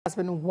It has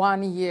been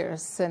 1 year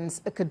since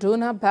a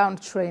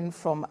Kaduna-bound train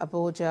from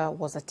Abuja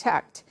was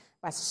attacked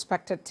by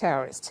suspected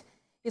terrorists.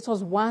 It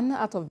was one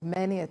out of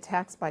many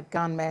attacks by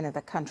gunmen in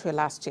the country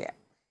last year.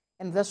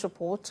 In this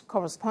report,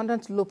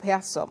 correspondent Lupe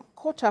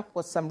caught up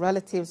with some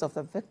relatives of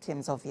the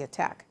victims of the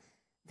attack.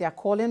 They are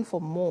calling for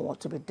more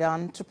to be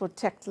done to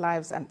protect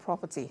lives and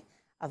property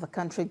as the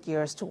country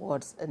gears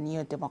towards a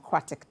new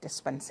democratic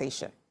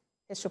dispensation.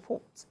 His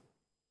report.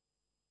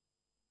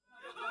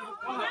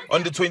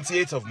 On the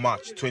 28th of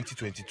March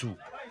 2022,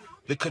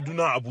 the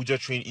Kaduna-Abuja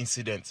train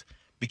incident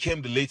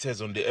became the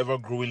latest on the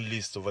ever-growing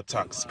list of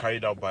attacks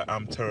carried out by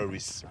armed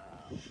terrorists.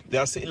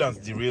 The assailants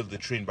derailed the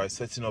train by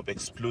setting up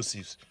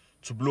explosives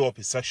to blow up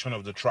a section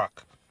of the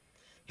track.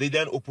 They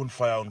then opened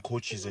fire on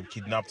coaches and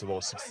kidnapped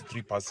about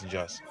 63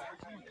 passengers.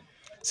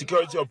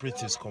 Security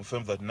operatives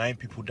confirmed that 9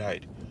 people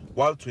died,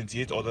 while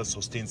 28 others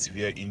sustained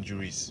severe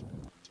injuries.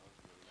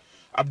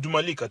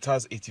 Abdulmalik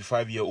Atta's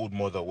 85-year-old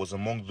mother was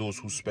among those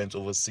who spent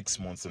over 6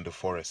 months in the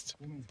forest.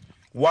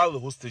 While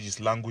the hostages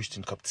languished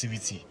in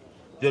captivity,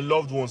 their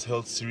loved ones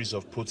held a series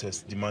of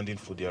protests demanding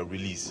for their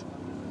release.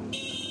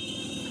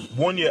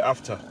 1 year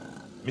after,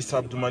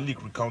 Mr.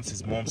 Abdulmalik recounts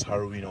his mom's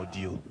harrowing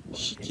ordeal.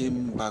 She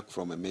came back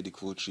from a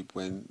medical trip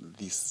when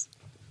this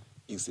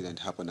incident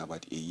happened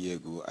about a year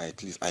ago.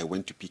 I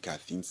went to pick her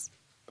things.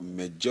 A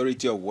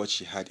majority of what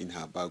she had in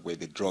her bag were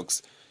the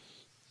drugs,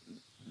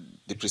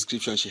 the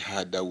prescription she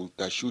had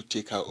that should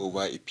take her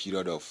over a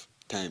period of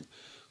time.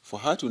 For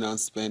her to now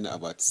spend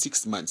about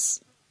 6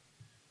 months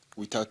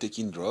without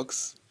taking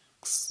drugs,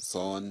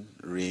 sun,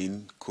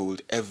 rain,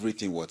 cold,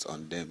 everything was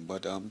on them.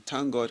 But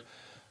thank God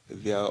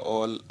they are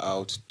all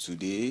out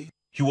today.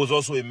 He was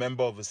also a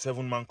member of a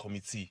 7-man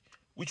committee,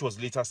 which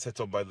was later set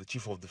up by the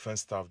Chief of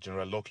Defense Staff,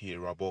 General Lucky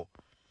Erabo.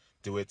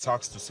 They were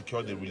tasked to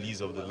secure the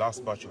release of the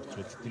last batch of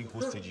 23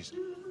 hostages,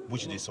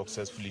 which they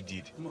successfully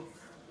did.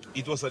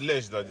 It was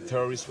alleged that the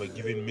terrorists were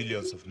given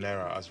millions of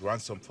naira as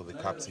ransom for the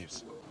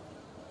captives.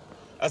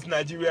 As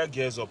Nigeria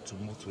gears up to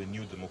move to a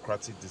new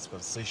democratic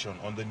dispensation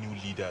under new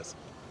leaders,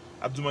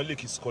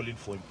 Abdulmalik is calling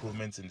for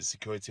improvements in the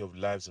security of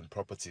lives and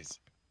properties.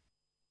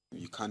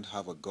 You can't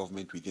have a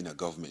government within a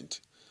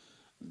government.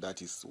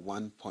 That is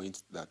one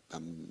point that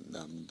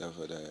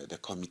the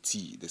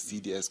committee, the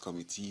CDS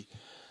committee,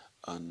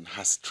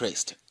 has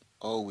stressed.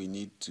 All we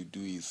need to do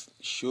is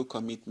show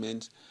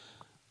commitment,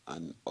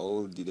 and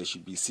there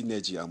should be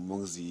synergy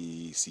amongst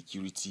the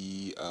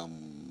security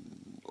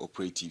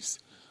operatives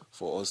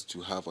for us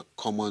to have a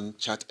common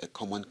chart, a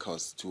common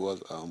cause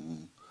towards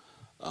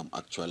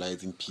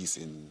actualizing peace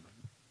in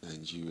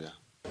Nigeria.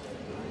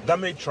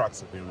 Damaged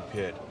tracks have been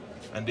repaired,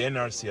 and the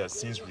NRC has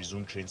since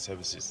resumed train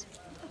services.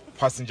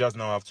 Passengers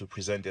now have to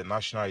present their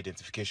national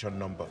identification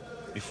number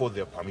before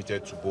they are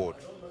permitted to board.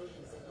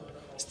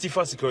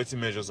 Stiffer security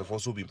measures have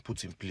also been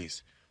put in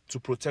place to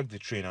protect the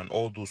train and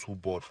all those who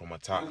board from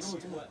attacks.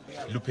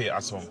 Lupe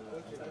Asom,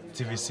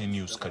 TVC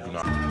News,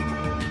 Kaduna.